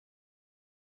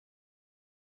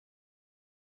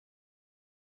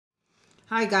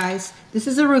Hi guys, this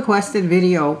is a requested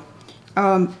video.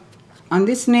 On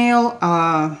this nail,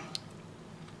 I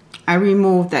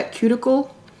removed that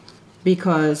cuticle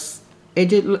because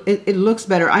it looks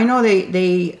better. I know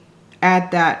they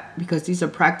add that because these are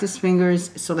practice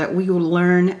fingers so that we will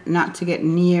learn not to get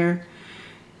near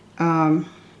the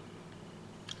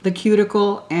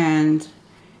cuticle, and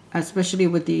especially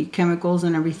with the chemicals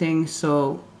and everything.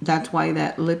 So that's why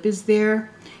that lip is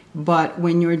there. But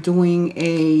when you're doing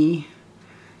a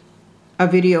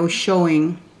video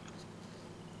showing,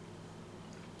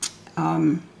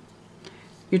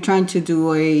 you're trying to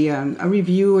do a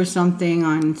review or something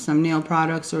on some nail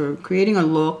products or creating a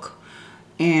look,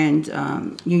 and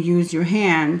you use your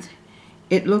hand,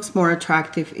 it looks more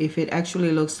attractive if it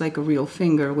actually looks like a real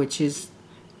finger, which is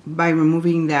by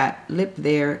removing that lip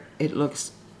there, it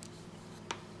looks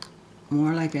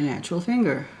more like a natural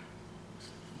finger.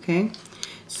 Okay,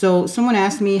 so someone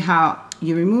asked me how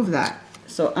you remove that.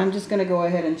 So I'm just going to go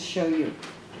ahead and show you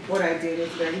what I did.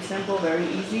 It's very simple, very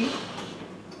easy.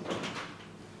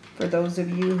 For those of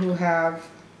you who have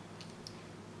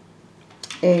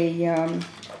an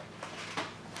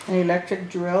electric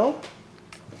drill,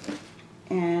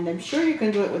 and I'm sure you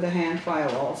can do it with a hand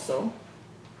file also,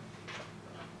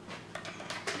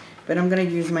 but I'm going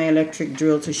to use my electric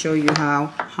drill to show you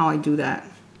how I do that.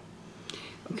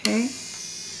 Okay.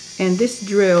 And this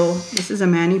drill, this is a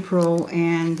Mani Pro,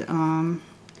 and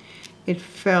it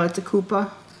fell. It's a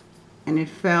Koopa, and it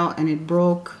fell and it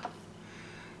broke.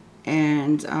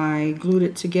 And I glued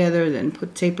it together, then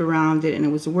put tape around it, and it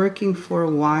was working for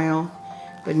a while,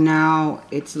 but now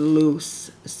it's loose.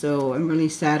 So I'm really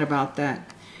sad about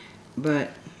that.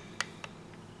 But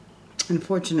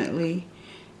unfortunately,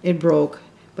 it broke.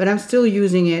 But I'm still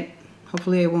using it.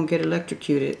 Hopefully, I won't get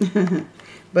electrocuted.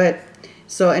 But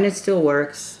so, and it still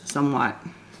works somewhat.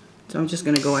 So I'm just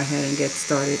going to go ahead and get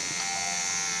started.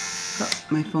 Oh,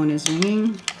 my phone is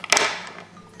ringing.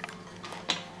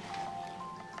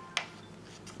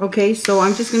 Okay, so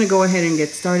I'm just going to go ahead and get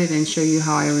started and show you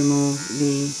how I remove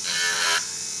the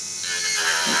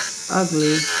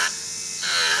ugly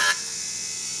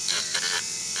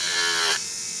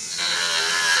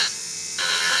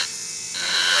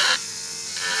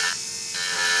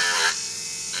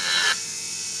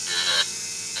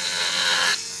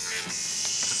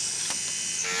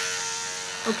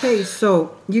Okay,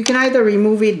 so you can either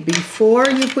remove it before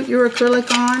you put your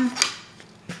acrylic on,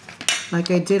 like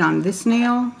I did on this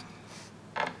nail,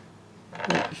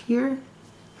 right here.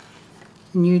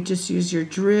 And you just use your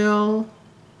drill,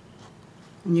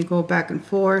 and you go back and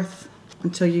forth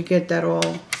until you get that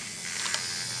all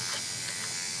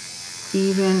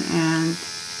even, and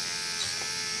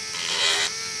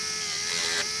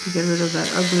you get rid of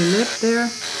that ugly lip there.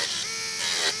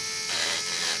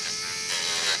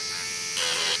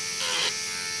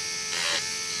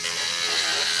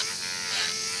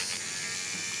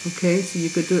 Okay, so you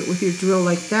could do it with your drill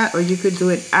like that, or you could do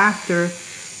it after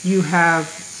you have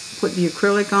put the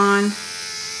acrylic on,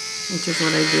 which is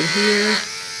what I did here.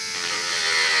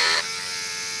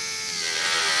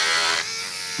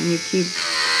 And you keep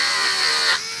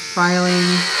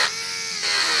filing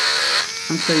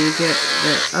until you get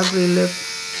the ugly lip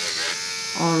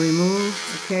all removed.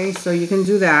 Okay, so you can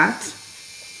do that.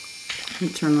 Let me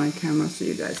turn my camera so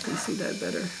you guys can see that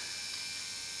better.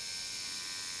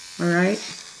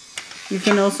 Alright. You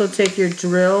can also take your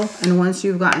drill, and once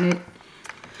you've gotten it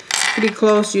pretty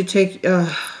close, you take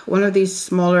one of these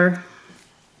smaller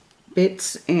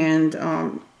bits, and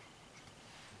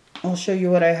I'll show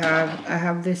you what I have. I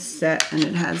have this set, and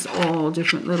it has all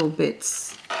different little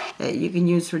bits that you can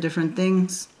use for different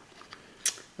things,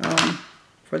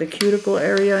 for the cuticle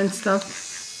area and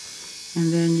stuff.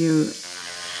 And then you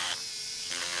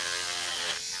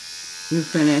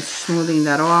finish smoothing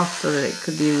that off so that it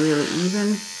could be really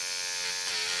even.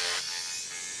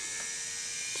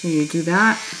 So you do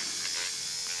that.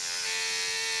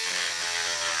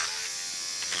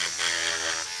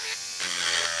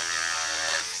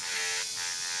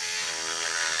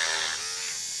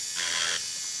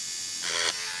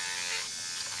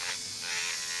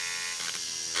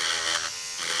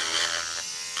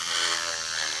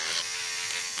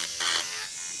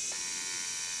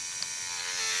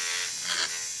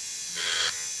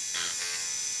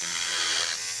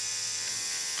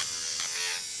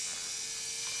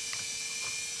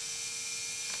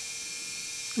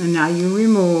 And now you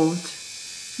removed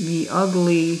the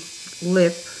ugly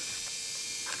lip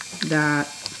that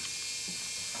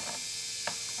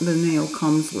the nail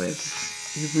comes with.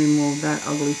 You've removed that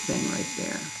ugly thing right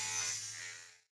there.